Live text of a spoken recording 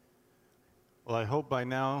Well, I hope by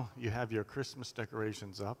now you have your Christmas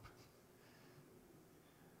decorations up.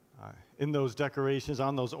 In those decorations,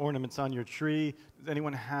 on those ornaments on your tree, does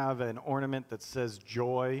anyone have an ornament that says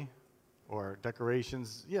joy or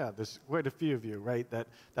decorations? Yeah, there's quite a few of you, right?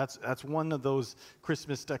 That's one of those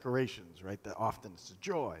Christmas decorations, right? That often it's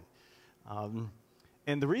joy.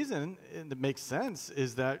 And the reason it makes sense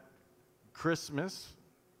is that Christmas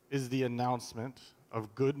is the announcement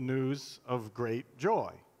of good news of great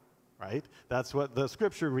joy. Right? That's what the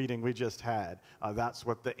scripture reading we just had. That's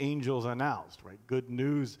what the angels announced, right? Good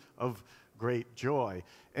news of great joy.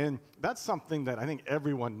 And that's something that I think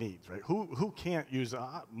everyone needs, right? Who can't use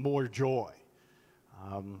more joy?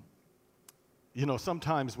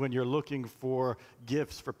 Sometimes when you're looking for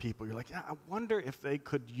gifts for people, you're like, yeah, I wonder if they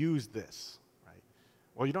could use this, right?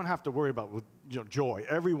 Well, you don't have to worry about joy.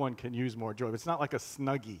 Everyone can use more joy. It's not like a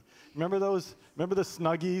Snuggie. Remember those? Remember the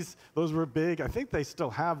Snuggies? Those were big. I think they still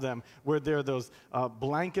have them, where they're those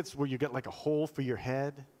blankets where you get like a hole for your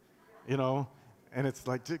head, and it's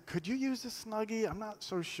like, could you use a Snuggie? I'm not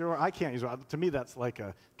so sure. I can't use it. To me, that's like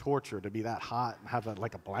a torture to be that hot and have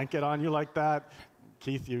like a blanket on you like that.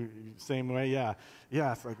 Keith, you same way? Yeah.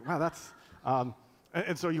 Yeah, it's like, wow, that's...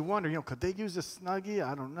 And so you wonder, could they use a Snuggie?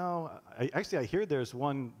 I don't know. I hear there's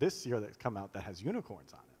one this year that's come out that has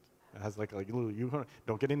unicorns on it. It has like a little unicorn.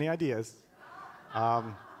 Don't get any ideas.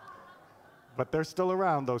 But they're still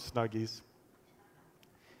around, those Snuggies.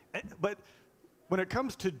 But when it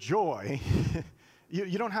comes to joy,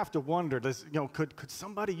 you don't have to wonder, could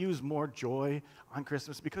somebody use more joy on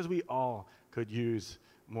Christmas? Because we all could use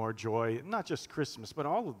more joy, not just Christmas, but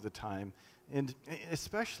all of the time. And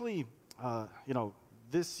especially...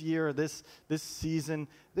 this year, this season,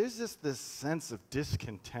 there's just this sense of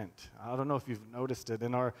discontent. I don't know if you've noticed it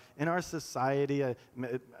in our society.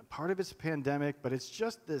 Part of it's pandemic, but it's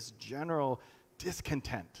just this general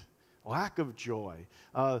discontent, lack of joy.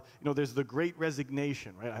 There's the Great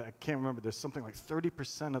Resignation, right? I can't remember. There's something like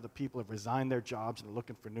 30% of the people have resigned their jobs and are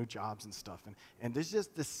looking for new jobs and stuff. And there's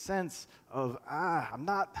just this sense of I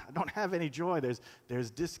don't have any joy.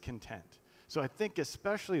 There's discontent. So I think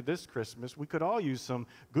especially this Christmas, we could all use some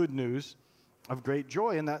good news of great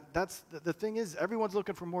joy. And that's the thing is, everyone's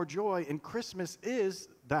looking for more joy, and Christmas is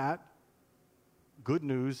that good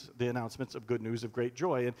news, the announcements of good news of great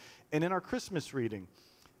joy. And in our Christmas reading,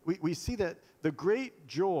 we see that the great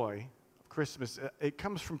joy of Christmas, it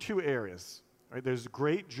comes from two areas. Right? There's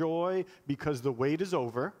great joy because the wait is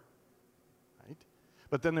over, right?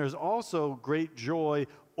 But then there's also great joy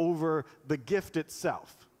over the gift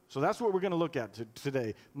itself. So that's what we're going to look at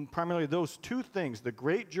today. Primarily those two things. The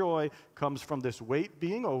great joy comes from this wait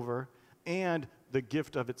being over, and the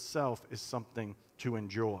gift of itself is something to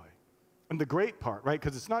enjoy. And the great part, right,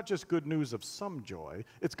 because it's not just good news of some joy,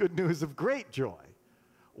 it's good news of great joy.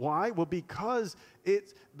 Why? Well, because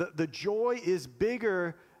the joy is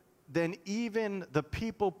bigger than even the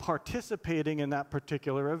people participating in that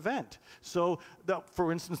particular event. So,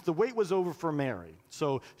 for instance, the wait was over for Mary.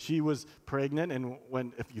 So she was pregnant, and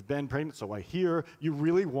if you've been pregnant, so I hear you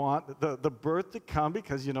really want the birth to come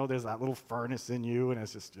because, there's that little furnace in you, and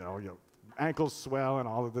it's just, your ankles swell and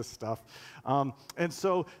all of this stuff. And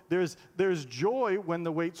so there's joy when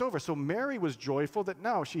the wait's over. So Mary was joyful that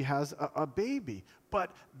now she has a baby.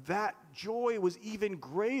 But that joy was even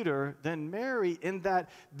greater than Mary in that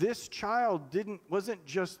this child didn't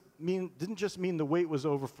just mean the wait was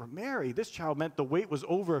over for Mary. This child meant the wait was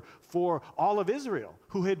over for all of Israel,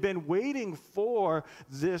 who had been waiting for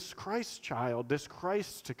this Christ child, this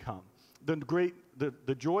Christ to come.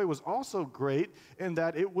 The joy was also great in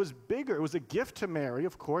that it was bigger. It was a gift to Mary,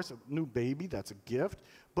 of course, a new baby, that's a gift.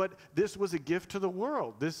 But this was a gift to the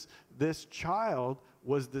world. This child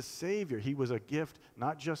was the Savior. He was a gift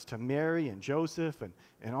not just to Mary and Joseph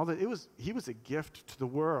and all that. He was a gift to the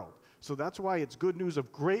world. So that's why it's good news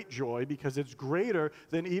of great joy, because it's greater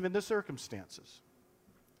than even the circumstances.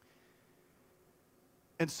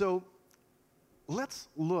 And so let's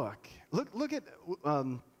look at...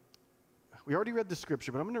 we already read the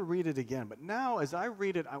scripture, but I'm going to read it again. But now, as I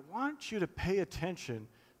read it, I want you to pay attention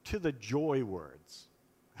to the joy words,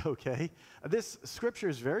 okay? This scripture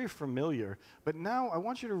is very familiar, but now I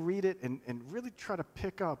want you to read it and really try to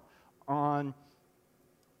pick up on,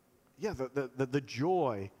 the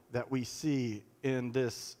joy that we see in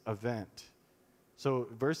this event. So,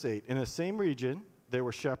 verse 8, in the same region, there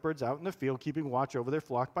were shepherds out in the field keeping watch over their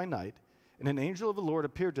flock by night, and an angel of the Lord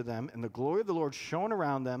appeared to them, and the glory of the Lord shone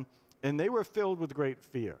around them, and they were filled with great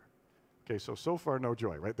fear. Okay, so far no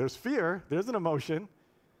joy, right? There's fear, there's an emotion,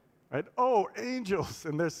 right? Oh, angels,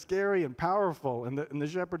 and they're scary and powerful, and the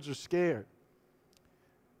shepherds are scared.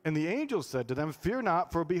 And the angel said to them, "Fear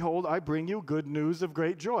not, for behold, I bring you good news of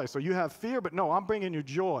great joy." So you have fear, but no, I'm bringing you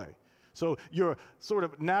joy. So your sort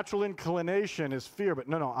of natural inclination is fear, but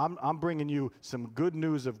no, I'm bringing you some good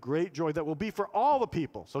news of great joy that will be for all the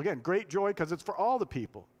people. So again, great joy because it's for all the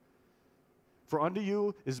people. "For unto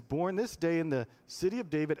you is born this day in the city of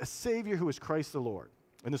David a Savior who is Christ the Lord.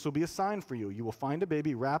 And this will be a sign for you. You will find a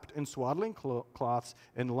baby wrapped in swaddling cloths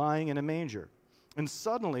and lying in a manger." And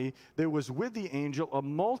suddenly there was with the angel a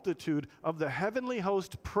multitude of the heavenly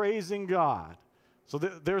host praising God. So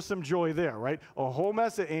there's some joy there, right? A whole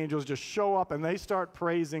mess of angels just show up and they start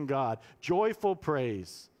praising God. Joyful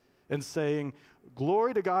praise. And saying,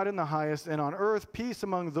 "Glory to God in the highest, and on earth peace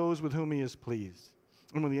among those with whom he is pleased."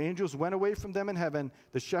 And when the angels went away from them in heaven,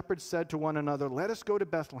 the shepherds said to one another, "Let us go to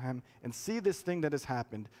Bethlehem and see this thing that has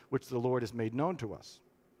happened, which the Lord has made known to us."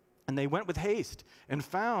 And they went with haste and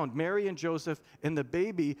found Mary and Joseph and the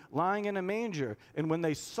baby lying in a manger. And when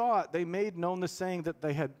they saw it, they made known the saying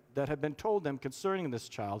that had been told them concerning this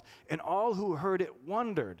child. And all who heard it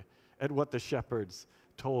wondered at what the shepherds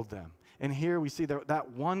told them. And here we see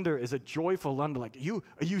that wonder is a joyful wonder. Like,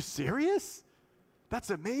 are you serious? That's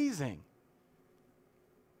amazing.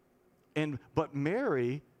 But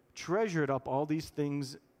Mary treasured up all these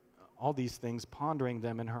things, pondering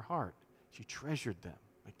them in her heart. She treasured them.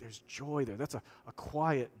 Like, there's joy there. That's a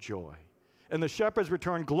quiet joy. And the shepherds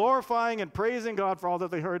returned, glorifying and praising God for all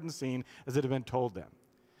that they heard and seen, as it had been told them.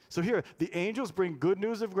 So here, the angels bring good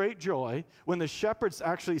news of great joy. When the shepherds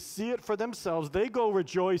actually see it for themselves, they go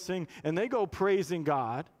rejoicing and they go praising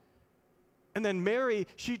God. And then Mary,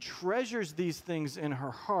 she treasures these things in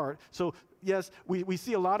her heart. So yes, we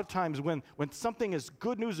see a lot of times when something is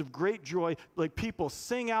good news of great joy, like people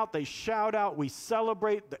sing out, they shout out, we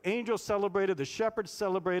celebrate, the angels celebrated, the shepherds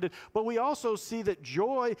celebrated, but we also see that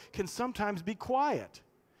joy can sometimes be quiet.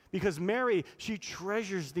 Because Mary, she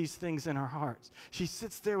treasures these things in her heart. She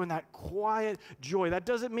sits there in that quiet joy. That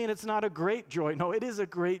doesn't mean it's not a great joy. No, it is a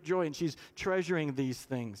great joy, and she's treasuring these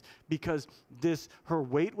things because her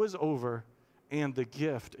wait was over, and the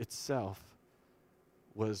gift itself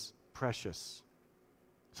was precious.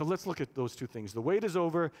 So let's look at those two things. The wait is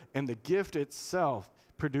over, and the gift itself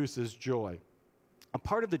produces joy. A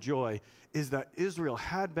part of the joy is that Israel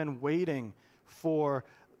had been waiting for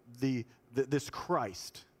this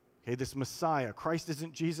Christ, okay, this Messiah. Christ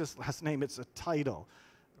isn't Jesus' last name, it's a title,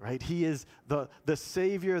 right? He is the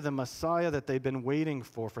Savior, the Messiah that they've been waiting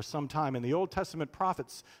for some time. And the Old Testament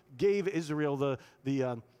prophets gave Israel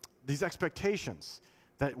these expectations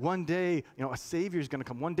that one day, a Savior is going to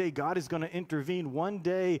come. One day, God is going to intervene. One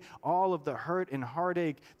day, all of the hurt and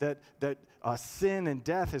heartache that sin and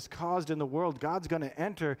death has caused in the world, God's going to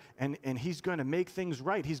enter, and he's going to make things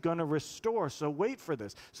right. He's going to restore. So wait for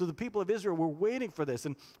this. So the people of Israel were waiting for this.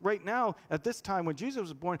 And right now, at this time when Jesus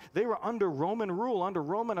was born, they were under Roman rule, under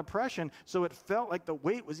Roman oppression. So it felt like the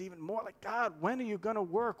wait was even more like, God, when are you going to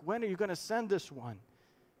work? When are you going to send this one?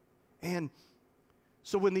 And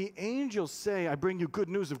so when the angels say, "I bring you good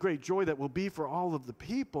news of great joy that will be for all of the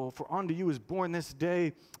people, for unto you is born this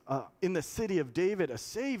day in the city of David a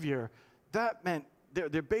Savior," that meant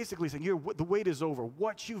they're basically saying, the wait is over.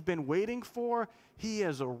 What you've been waiting for, he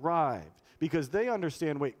has arrived. Because they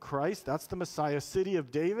understand, wait, Christ, that's the Messiah, city of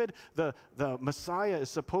David, the Messiah is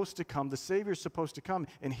supposed to come, the Savior is supposed to come,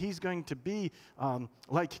 and he's going to be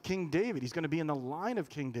like King David. He's going to be in the line of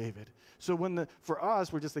King David. So for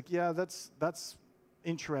us, we're just like, yeah, that's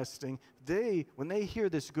interesting. When they hear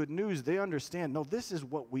this good news, they understand, no, this is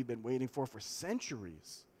what we've been waiting for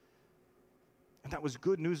centuries. And that was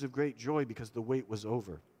good news of great joy because the wait was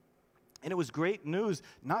over. And it was great news,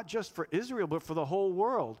 not just for Israel, but for the whole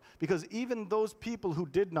world. Because even those people who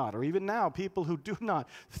did not, or even now, people who do not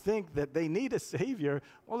think that they need a Savior,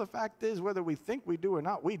 well, the fact is, whether we think we do or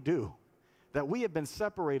not, we do. That we have been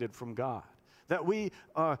separated from God. That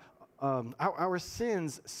our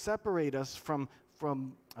sins separate us from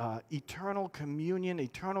eternal communion,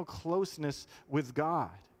 eternal closeness with God.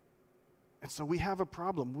 And so we have a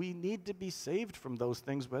problem. We need to be saved from those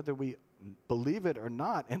things, whether we believe it or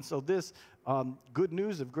not. And so this good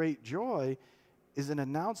news of great joy is an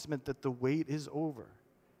announcement that the wait is over.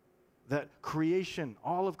 That creation,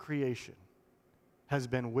 all of creation, has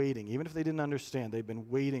been waiting. Even if they didn't understand, they've been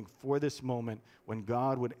waiting for this moment when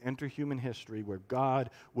God would enter human history, where God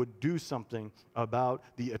would do something about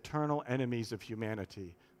the eternal enemies of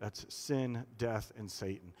humanity. That's sin, death, and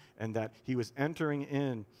Satan. And that he was entering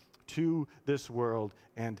in to this world,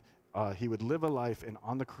 and he would live a life, and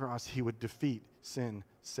on the cross he would defeat sin,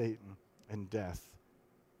 Satan, and death.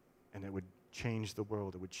 And it would change the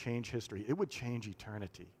world. It would change history. It would change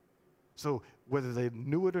eternity. So whether they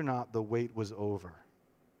knew it or not, the wait was over.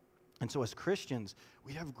 And so as Christians,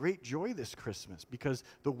 we have great joy this Christmas because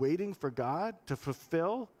the waiting for God to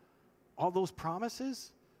fulfill all those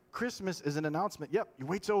promises, Christmas is an announcement. Yep, your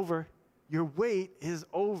wait's over. Your wait is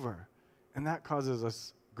over. And that causes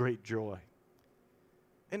us great joy.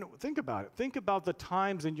 And think about it. Think about the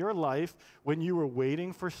times in your life when you were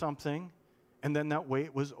waiting for something and then that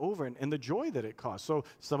wait was over and the joy that it caused. So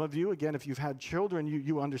some of you, again, if you've had children,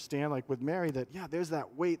 you understand, like with Mary, that, yeah, there's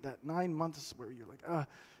that wait, that 9 months where you're like,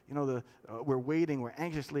 we're waiting, we're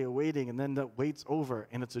anxiously awaiting, and then the wait's over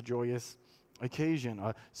and it's a joyous occasion.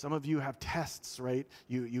 Some of you have tests, right?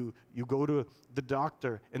 You go to the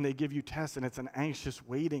doctor and they give you tests and it's an anxious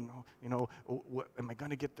waiting. What, am I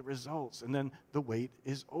going to get the results? And then the wait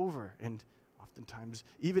is over. And oftentimes,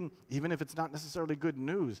 even if it's not necessarily good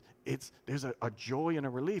news, there's a joy and a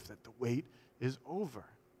relief that the wait is over.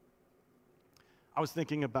 I was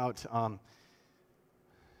thinking about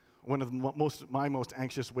one of my most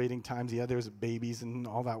anxious waiting times. Yeah, there's babies and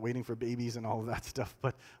all that, waiting for babies and all of that stuff.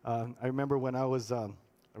 But I remember when I was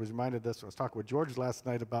reminded of this. I was talking with George last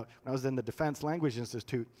night about when I was in the Defense Language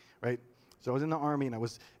Institute, right? So I was in the Army, and it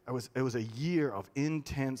was a year of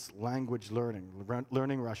intense language learning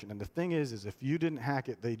Russian. And the thing is if you didn't hack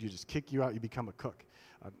it, they'd just kick you out. You become a cook.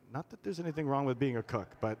 Not that there's anything wrong with being a cook,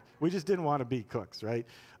 but we just didn't want to be cooks, right?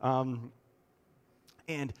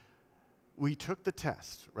 And we took the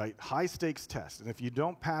test, right? High stakes test. And if you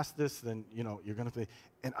don't pass this, then, you're going to pay.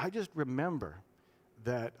 And I just remember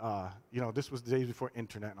that, this was the days before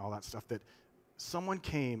internet and all that stuff, that someone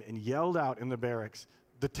came and yelled out in the barracks,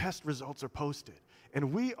 the test results are posted.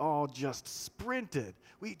 And we all just sprinted.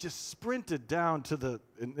 We just sprinted down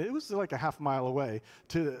and it was like a half mile away,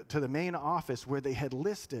 to the main office where they had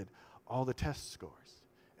listed all the test scores.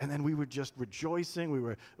 And then we were just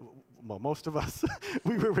rejoicing. Most of us,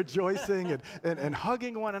 we were rejoicing and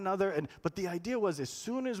hugging one another. But the idea was, as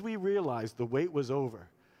soon as we realized the wait was over,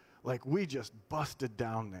 like, we just busted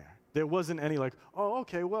down there. There wasn't any like, oh,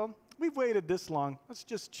 okay, well, we've waited this long. Let's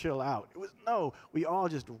just chill out. No, we all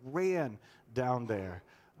just ran down there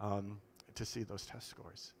to see those test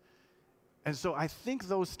scores. And so I think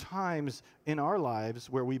those times in our lives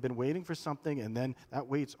where we've been waiting for something and then that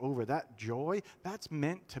wait's over, that joy, that's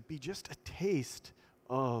meant to be just a taste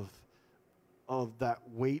of that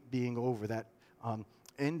wait being over, that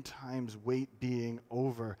end times wait being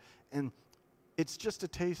over. And it's just a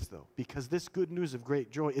taste, though, because this good news of great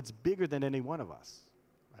joy, it's bigger than any one of us,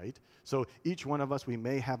 right? So each one of us, we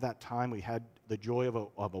may have that time. We had the joy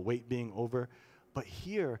of a wait being over. But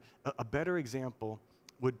here, a better example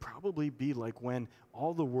would probably be like when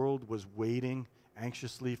all the world was waiting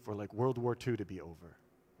anxiously for like World War II to be over,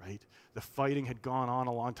 right? The fighting had gone on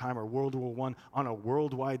a long time, or World War I on a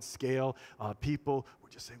worldwide scale. People were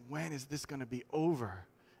just saying, when is this going to be over?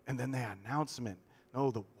 And then the announcement,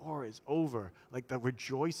 no, the war is over. Like the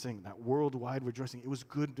rejoicing, that worldwide rejoicing, it was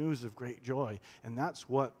good news of great joy. And that's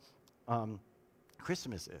what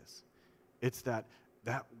Christmas is. It's that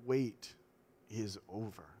wait is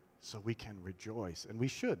over, so we can rejoice. And we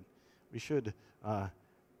should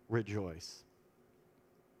rejoice.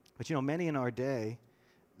 But many in our day,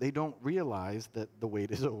 they don't realize that the wait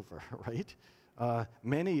is over, right?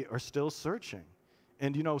 Many are still searching.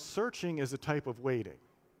 And searching is a type of waiting.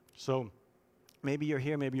 So maybe you're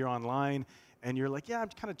here, maybe you're online, and you're like, yeah, I'm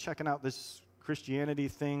kind of checking out this Christianity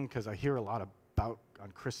thing because I hear a lot about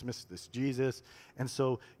on Christmas this Jesus. And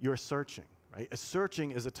so you're searching. Right? A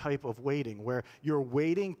searching is a type of waiting where you're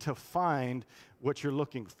waiting to find what you're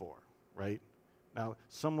looking for, right? Now,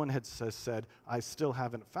 someone had said, I still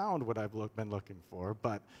haven't found what I've been looking for,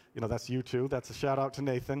 but, that's you too. That's a shout out to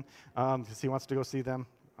Nathan, because he wants to go see them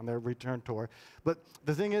on their return tour. But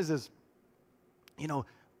the thing is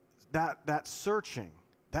that searching,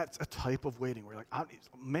 that's a type of waiting where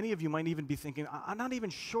many of you might even be thinking, I'm not even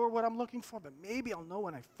sure what I'm looking for, but maybe I'll know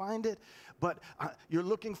when I find it. But you're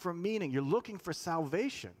looking for meaning. You're looking for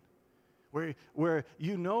salvation, where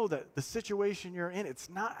you know that the situation you're in, it's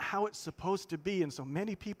not how it's supposed to be. And so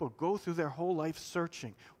many people go through their whole life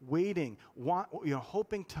searching, waiting,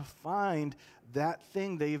 hoping to find that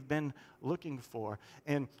thing they've been looking for.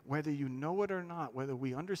 And whether you know it or not, whether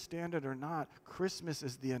we understand it or not, Christmas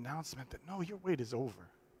is the announcement that, no, your wait is over.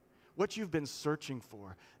 What you've been searching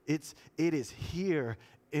for, it is here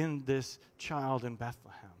in this child in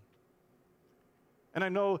Bethlehem. And I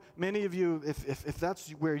know many of you, if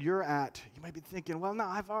that's where you're at, you might be thinking, well, no,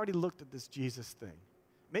 I've already looked at this Jesus thing.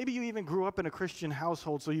 Maybe you even grew up in a Christian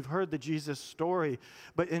household, so you've heard the Jesus story.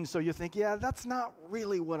 And so you think, yeah, that's not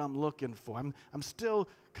really what I'm looking for. I'm still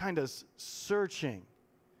kind of searching.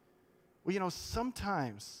 Well,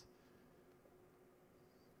 sometimes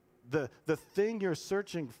the thing you're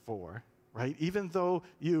searching for, right? Even though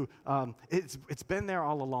it's been there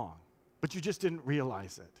all along, but you just didn't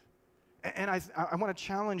realize it. And I want to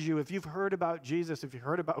challenge you, if you've heard about Jesus, if you've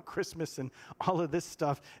heard about Christmas and all of this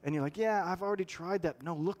stuff, and you're like, yeah, I've already tried that.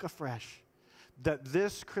 No, look afresh. That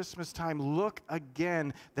this Christmas time, look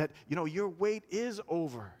again, that, your wait is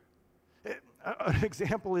over. An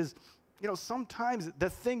example is, sometimes the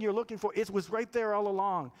thing you're looking for, it was right there all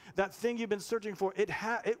along. That thing you've been searching for, it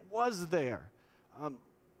was there.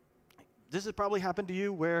 This has probably happened to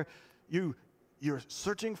you where you're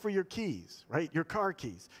searching for your keys, right? Your car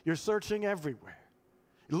keys. You're searching everywhere.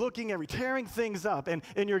 Looking tearing things up, and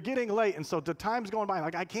you're getting late, and so the time's going by,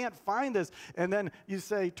 like, I can't find this. And then you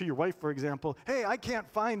say to your wife, for example, hey, I can't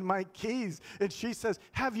find my keys. And she says,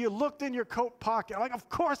 have you looked in your coat pocket? I'm like, of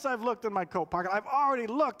course I've looked in my coat pocket. I've already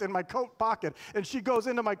looked in my coat pocket. And she goes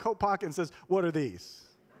into my coat pocket and says, what are these,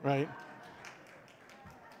 right?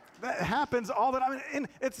 That happens all the time. And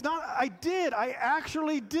it's not, I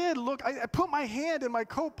actually did look. I put my hand in my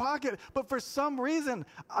coat pocket, but for some reason,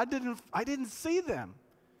 I didn't see them.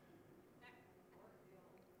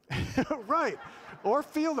 Right. Or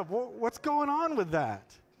feel them. What's going on with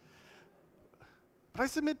that? But I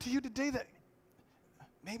submit to you today that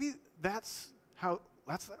maybe that's how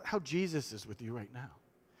Jesus is with you right now.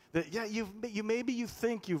 That, yeah, maybe you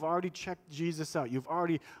think you've already checked Jesus out. You've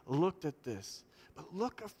already looked at this. But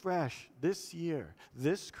look afresh this year,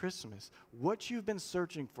 this Christmas, what you've been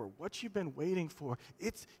searching for, what you've been waiting for,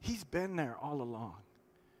 he's been there all along.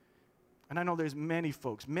 And I know there's many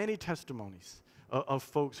folks, many testimonies of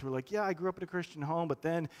folks who are like, yeah, I grew up in a Christian home, but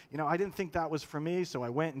then, I didn't think that was for me, so I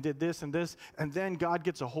went and did this and this, and then God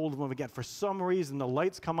gets a hold of them again. For some reason, the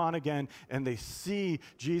lights come on again, and they see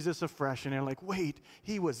Jesus afresh, and they're like, wait,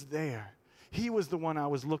 he was there. He was the one I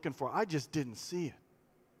was looking for. I just didn't see it.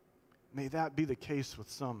 May that be the case with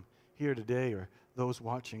some here today or those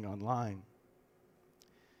watching online.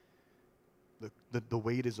 The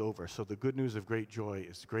wait is over. So the good news of great joy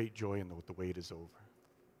is great joy, and the wait is over.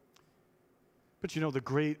 But the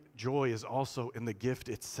great joy is also in the gift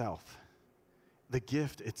itself. The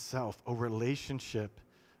gift itself, a relationship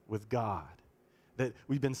with God. That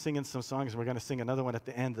we've been singing some songs, and we're going to sing another one at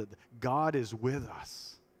the end, that God is with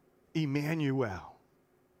us. Emmanuel.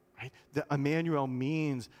 Right? The Emmanuel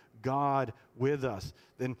means God with us.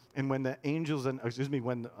 And when the angel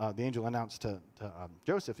announced to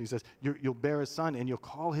Joseph, he says, you'll bear a son, and you'll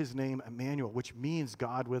call his name Emmanuel, which means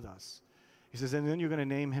God with us. He says, and then you're going to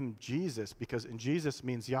name him Jesus, because in Jesus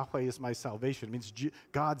means Yahweh is my salvation. It means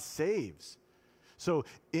God saves. So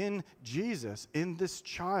in Jesus, in this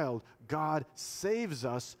child, God saves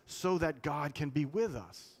us so that God can be with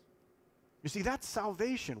us. You see, that's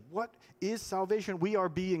salvation. What is salvation? We are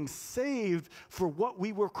being saved for what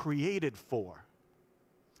we were created for.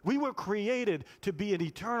 We were created to be an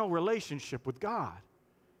eternal relationship with God.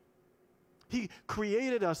 He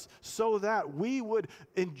created us so that we would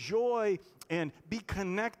enjoy and be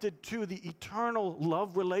connected to the eternal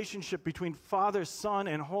love relationship between Father, Son,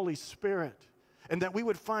 and Holy Spirit, and that we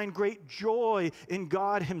would find great joy in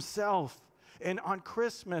God himself. And on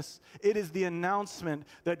Christmas, it is the announcement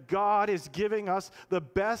that God is giving us the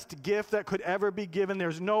best gift that could ever be given.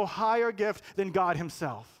 There's no higher gift than God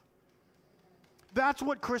himself. That's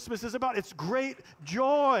what Christmas is about. It's great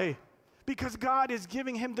joy, because God is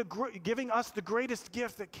giving us the greatest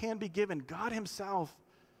gift that can be given, God himself.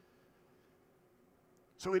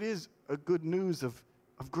 So it is a good news of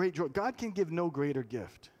great joy. God can give no greater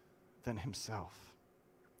gift than himself.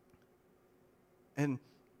 And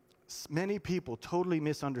many people totally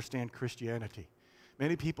misunderstand Christianity.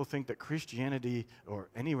 Many people think that Christianity, or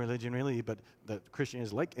any religion really, but that Christianity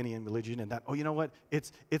is like any religion, and that, you know what,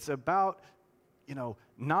 it's about,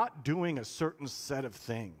 not doing a certain set of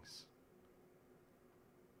things.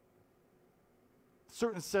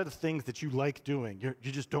 Certain set of things that you like doing,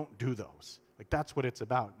 you just don't do those. Like, that's what it's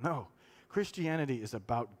about. No, Christianity is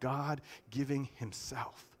about God giving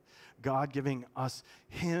himself. God giving us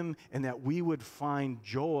him, and that we would find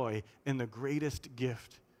joy in the greatest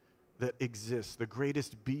gift that exists, the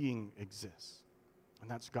greatest being exists, and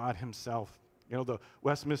that's God himself. The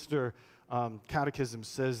Westminster Catechism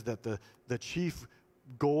says that the chief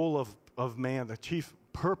goal of man, the chief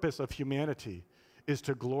purpose of humanity, is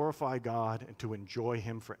to glorify God and to enjoy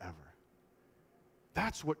him forever.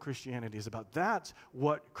 That's what Christianity is about. That's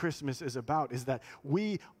what Christmas is about, is that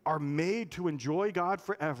we are made to enjoy God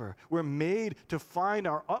forever. We're made to find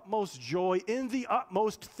our utmost joy in the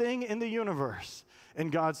utmost thing in the universe. And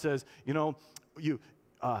God says, you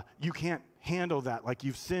can't handle that. Like,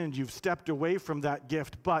 you've sinned, you've stepped away from that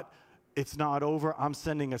gift, but It's not over. I'm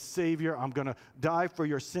sending a Savior. I'm going to die for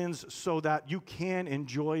your sins so that you can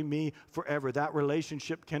enjoy me forever. That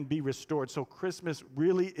relationship can be restored. So Christmas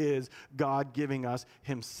really is God giving us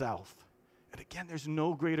himself. And again, there's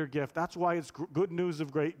no greater gift. That's why it's good news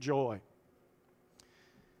of great joy.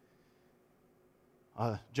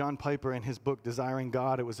 John Piper, in his book, Desiring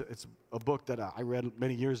God, it's a book that I read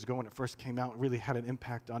many years ago when it first came out. It really had an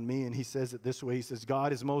impact on me. And he says it this way. He says,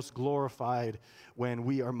 God is most glorified when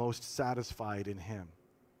we are most satisfied in him.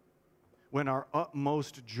 When our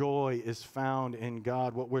utmost joy is found in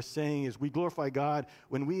God. What we're saying is we glorify God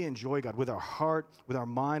when we enjoy God with our heart, with our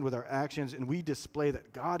mind, with our actions, and we display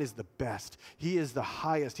that God is the best. He is the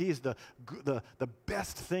highest. He is the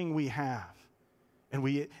best thing we have. And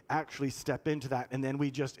we actually step into that, and then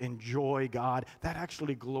we just enjoy God. That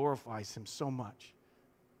actually glorifies him so much.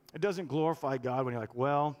 It doesn't glorify God when you're like,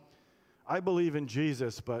 well, I believe in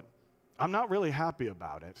Jesus, but I'm not really happy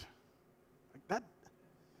about it.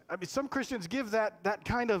 Some Christians give that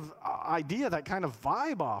kind of idea, that kind of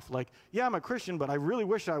vibe off. Like, yeah, I'm a Christian, but I really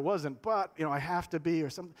wish I wasn't, but, I have to be or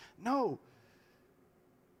something. No.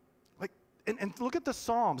 And look at the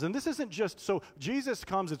Psalms. And this isn't just, so Jesus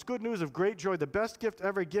comes, it's good news of great joy, the best gift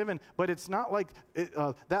ever given, but it's not like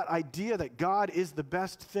that idea that God is the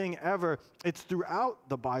best thing ever. It's throughout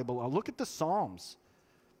the Bible. Look at the Psalms.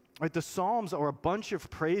 Right? The Psalms are a bunch of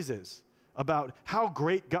praises about how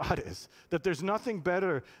great God is, that there's nothing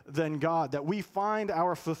better than God, that we find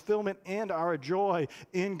our fulfillment and our joy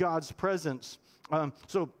in God's presence.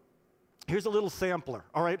 Here's a little sampler,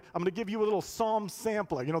 all right? I'm going to give you a little Psalm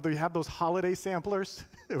sampler. They have those holiday samplers,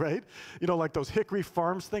 right? Like those Hickory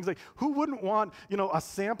Farms things. Like, who wouldn't want, a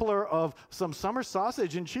sampler of some summer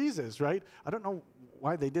sausage and cheeses, right? I don't know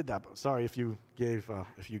why they did that, but sorry if you give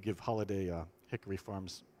holiday Hickory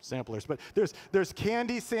Farms samplers. But there's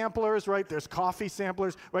candy samplers, right? There's coffee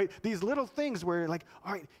samplers, right? These little things where you're like,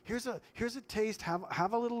 all right, here's a taste.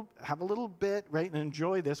 Have a little bit, right, and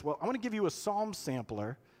enjoy this. Well, I want to give you a Psalm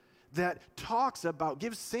sampler that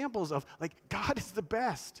gives samples of, like, God is the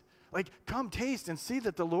best. Like, come taste and see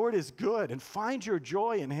that the Lord is good and find your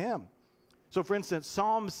joy in him. So, for instance,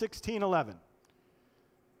 Psalm 16:11.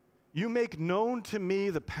 You make known to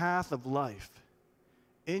me the path of life.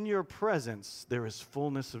 In your presence there is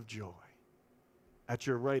fullness of joy. At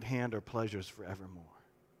your right hand are pleasures forevermore.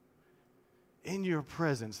 In your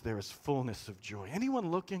presence there is fullness of joy.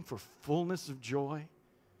 Anyone looking for fullness of joy?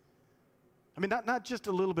 Not just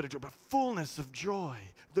a little bit of joy, but fullness of joy.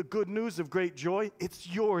 The good news of great joy, it's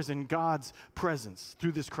yours in God's presence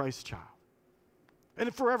through this Christ child.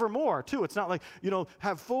 And forevermore, too. It's not like,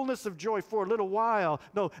 have fullness of joy for a little while.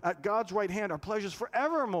 No, at God's right hand are pleasures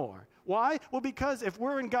forevermore. Why? Well, because if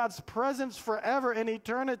we're in God's presence forever in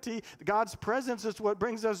eternity, God's presence is what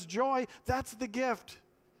brings us joy. That's the gift.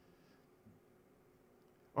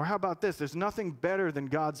 Or how about this? There's nothing better than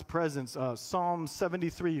God's presence. Psalm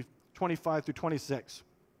 73, 25 through 26.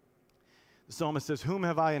 The psalmist says, whom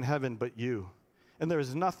have I in heaven but you? And there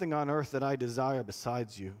is nothing on earth that I desire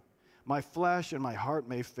besides you. My flesh and my heart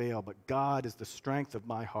may fail, but God is the strength of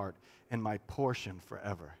my heart and my portion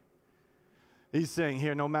forever. He's saying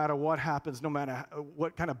here, no matter what happens, no matter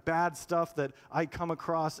what kind of bad stuff that I come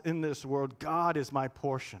across in this world, God is my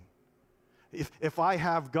portion. If I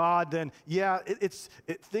have God, then yeah,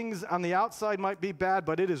 things on the outside might be bad,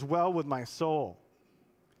 but it is well with my soul.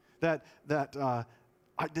 That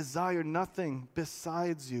I desire nothing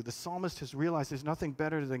besides you. The psalmist has realized there's nothing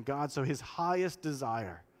better than God, so his highest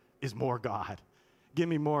desire is more God. Give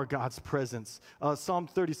me more God's presence. Psalm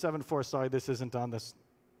 37:4, sorry, this isn't on this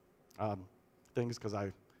things because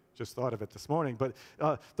I just thought of it this morning, but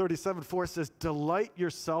 37:4 says, delight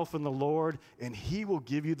yourself in the Lord, and he will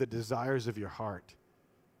give you the desires of your heart.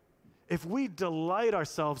 If we delight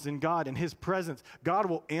ourselves in God, in his presence, God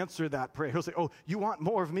will answer that prayer. He'll say, oh, you want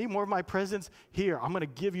more of me, more of my presence? Here, I'm going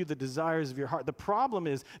to give you the desires of your heart. The problem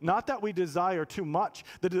is not that we desire too much.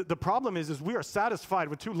 The problem is we are satisfied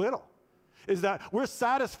with too little. Is that we're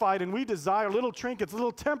satisfied and we desire little trinkets,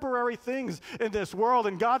 little temporary things in this world.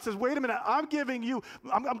 And God says, wait a minute, I'm giving you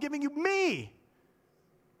me.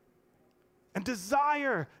 And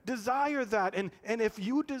desire that. And if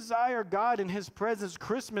you desire God in his presence,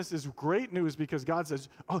 Christmas is great news because God says,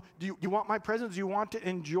 oh, do you want my presence? Do you want to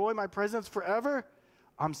enjoy my presence forever?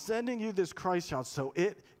 I'm sending you this Christ child so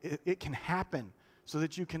it can happen so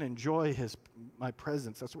that you can enjoy my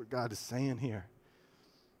presence. That's what God is saying here.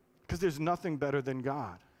 Because there's nothing better than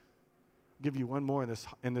God. I'll give you one more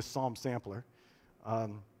in this Psalm sampler.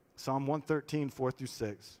 Psalm 113, 4 through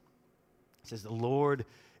 6. It says, the Lord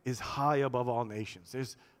is high above all nations.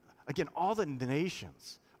 There's, again, all the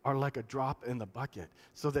nations are like a drop in the bucket.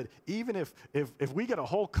 So that even if we get a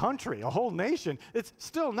whole country, a whole nation, it's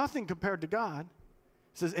still nothing compared to God.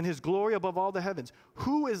 It says, in his glory above all the heavens.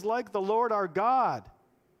 Who is like the Lord our God?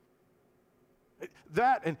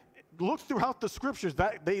 That, and look throughout the scriptures,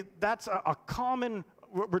 that's a common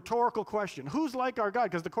rhetorical question. Who's like our God?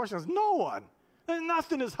 Because the question is, no one. There's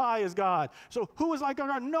nothing as high as God. So who is like our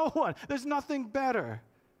God? No one. There's nothing better.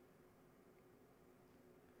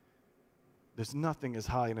 There's nothing as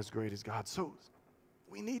high and as great as God. So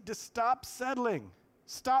we need to stop settling.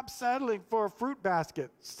 Stop settling for a fruit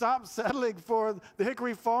basket. Stop settling for the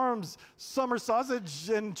Hickory Farms summer sausage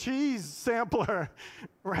and cheese sampler,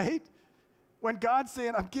 right? When God's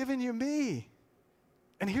saying, I'm giving you me.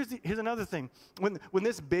 And here's another thing. When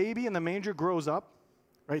this baby in the manger grows up,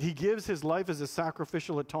 right, he gives his life as a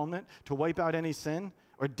sacrificial atonement to wipe out any sin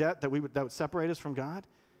or debt that would separate us from God.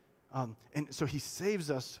 And so he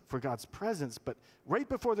saves us for God's presence. But right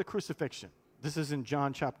before the crucifixion, this is in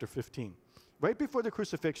John chapter 15, right before the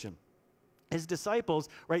crucifixion, his disciples,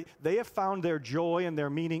 right, they have found their joy and their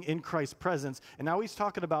meaning in Christ's presence, and now he's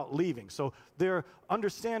talking about leaving. So they're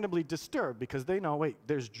understandably disturbed because they know, wait,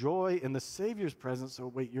 there's joy in the Savior's presence, so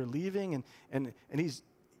wait, you're leaving, and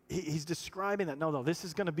he's describing that, no, this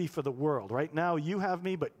is going to be for the world. Right now you have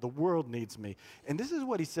me, but the world needs me. And this is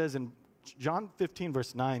what he says in John 15,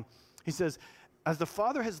 verse 9. He says, as the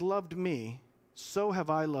Father has loved me, so have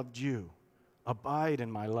I loved you. Abide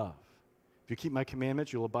in my love. If you keep my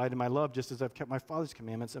commandments, you'll abide in my love, just as I've kept my Father's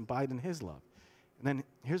commandments and abide in his love. And then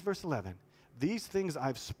here's verse 11. These things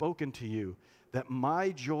I've spoken to you, that my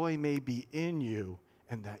joy may be in you,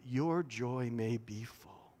 and that your joy may be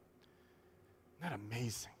full. Isn't that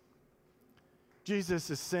amazing? Jesus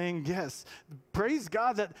is saying, yes, praise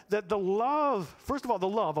God that the love, first of all, the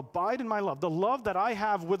love, abide in my love, the love that I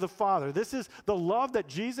have with the Father. This is the love that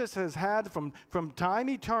Jesus has had from time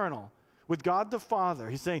eternal with God the Father.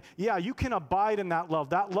 He's saying, yeah, you can abide in that love.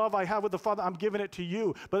 That love I have with the Father, I'm giving it to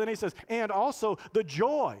you. But then he says, and also the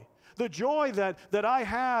joy that I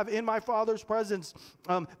have in my Father's presence,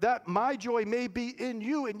 that my joy may be in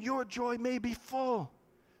you and your joy may be full.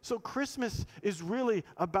 So Christmas is really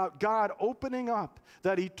about God opening up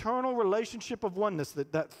that eternal relationship of oneness,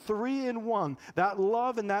 that three in one, that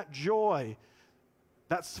love and that joy,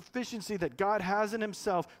 that sufficiency that God has in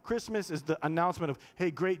himself. Christmas is the announcement of, hey,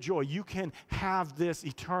 great joy. You can have this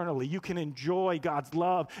eternally. You can enjoy God's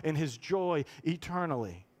love and his joy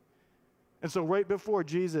eternally. And so right before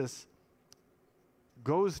Jesus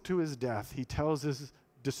goes to his death, he tells his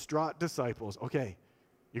distraught disciples, okay,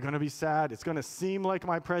 you're going to be sad. It's going to seem like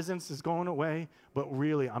my presence is going away, but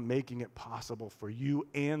really I'm making it possible for you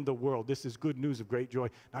and the world. This is good news of great joy,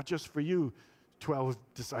 not just for you, 12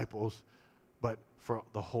 disciples, but for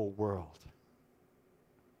the whole world.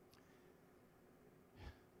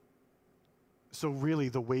 So really,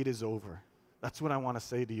 the wait is over. That's what I want to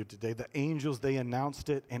say to you today. The angels, they announced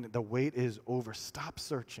it, and the wait is over. Stop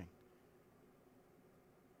searching.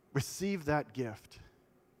 Receive that gift.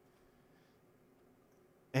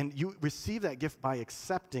 And you receive that gift by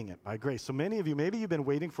accepting it, by grace. So many of you, maybe you've been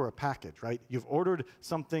waiting for a package, right? You've ordered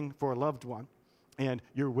something for a loved one, and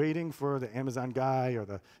you're waiting for the Amazon guy or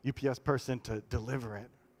the UPS person to deliver it.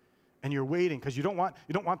 And you're waiting because you don't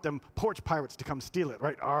want them porch pirates to come steal it,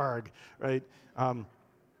 right? Arg, right?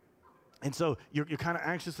 And so you're kind of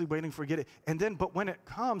anxiously waiting for it. And then, but when it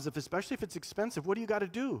comes, especially if it's expensive, what do you got to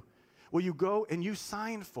do? Well, you go and you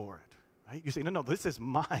sign for it, right? You say, no, this is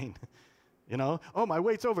mine. You know, oh, my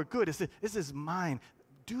wait's over. Good. This is mine.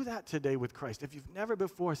 Do that today with Christ. If you've never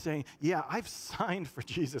before saying, yeah, I've signed for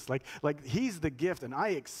Jesus, like he's the gift and I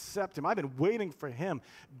accept him. I've been waiting for him.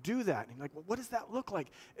 Do that. And you're like, well, what does that look like?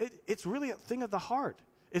 It's really a thing of the heart.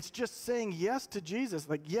 It's just saying yes to Jesus.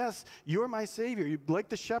 Like, yes, you're my Savior. You, like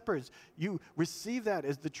the shepherds, you receive that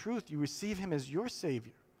as the truth. You receive him as your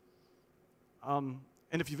Savior.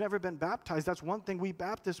 And if you've never been baptized, that's one thing we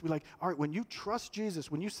Baptists, we like, all right, when you trust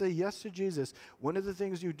Jesus, when you say yes to Jesus, one of the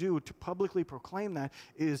things you do to publicly proclaim that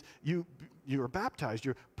is you're baptized.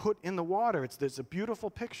 You're put in the water. It's a beautiful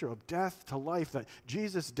picture of death to life, that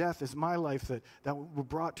Jesus' death is my life, that we're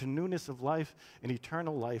brought to newness of life and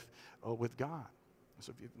eternal life with God.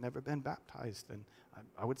 So if you've never been baptized, then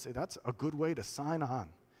I would say that's a good way to sign on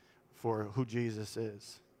for who Jesus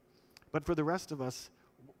is. But for the rest of us,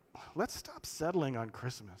 let's stop settling on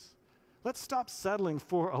Christmas. Let's stop settling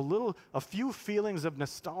for a few feelings of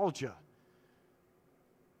nostalgia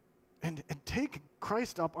and take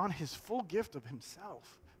Christ up on his full gift of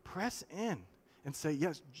himself. Press in and say,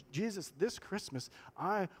 yes, Jesus, this Christmas,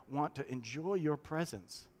 I want to enjoy your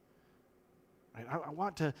presence. Right? I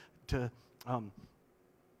want to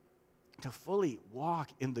to fully walk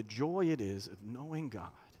in the joy it is of knowing God.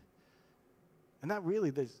 And that really,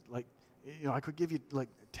 there's like, I could give you like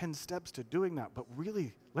 10 steps to doing that, but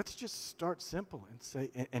really, let's just start simple and say,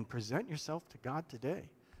 and present yourself to God today.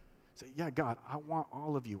 Say, yeah, God, I want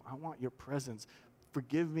all of you. I want your presence.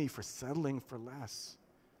 Forgive me for settling for less.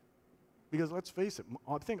 Because let's face it,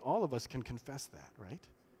 I think all of us can confess that, right?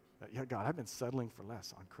 That, yeah, God, I've been settling for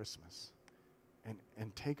less on Christmas.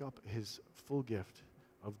 And take up his full gift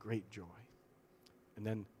of great joy. And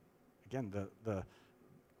then, again,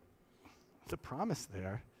 the promise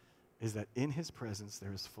there is that in his presence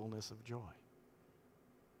there is fullness of joy.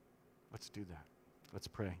 Let's do that. Let's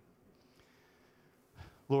pray.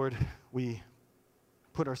 Lord, we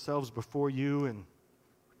put ourselves before you, and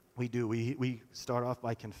we start off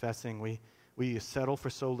by confessing we settle for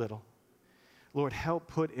so little. Lord, help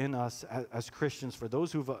put in us as Christians, for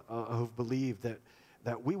those who've believed,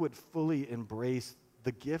 that we would fully embrace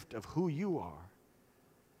the gift of who you are,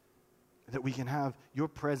 that we can have your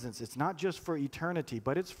presence. It's not just for eternity,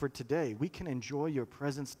 but it's for today. We can enjoy your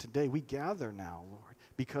presence today. We gather now, Lord,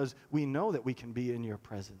 because we know that we can be in your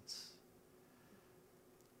presence.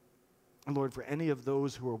 And Lord, for any of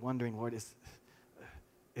those who are wondering, Lord,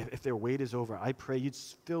 if their wait is over, I pray you'd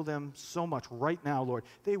fill them so much right now, Lord.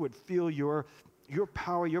 They would feel your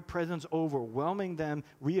power, your presence overwhelming them,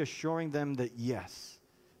 reassuring them that, yes,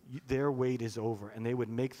 their wait is over, and they would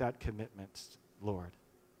make that commitment, Lord.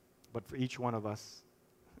 But for each one of us,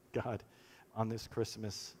 God, on this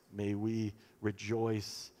Christmas, may we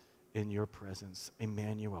rejoice in your presence.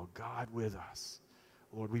 Emmanuel, God with us.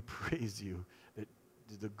 Lord, we praise you that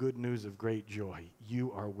the good news of great joy,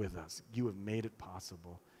 you are with us. You have made it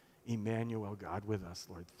possible. Emmanuel, God with us,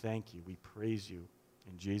 Lord. Thank you. We praise you.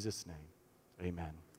 In Jesus' name, amen.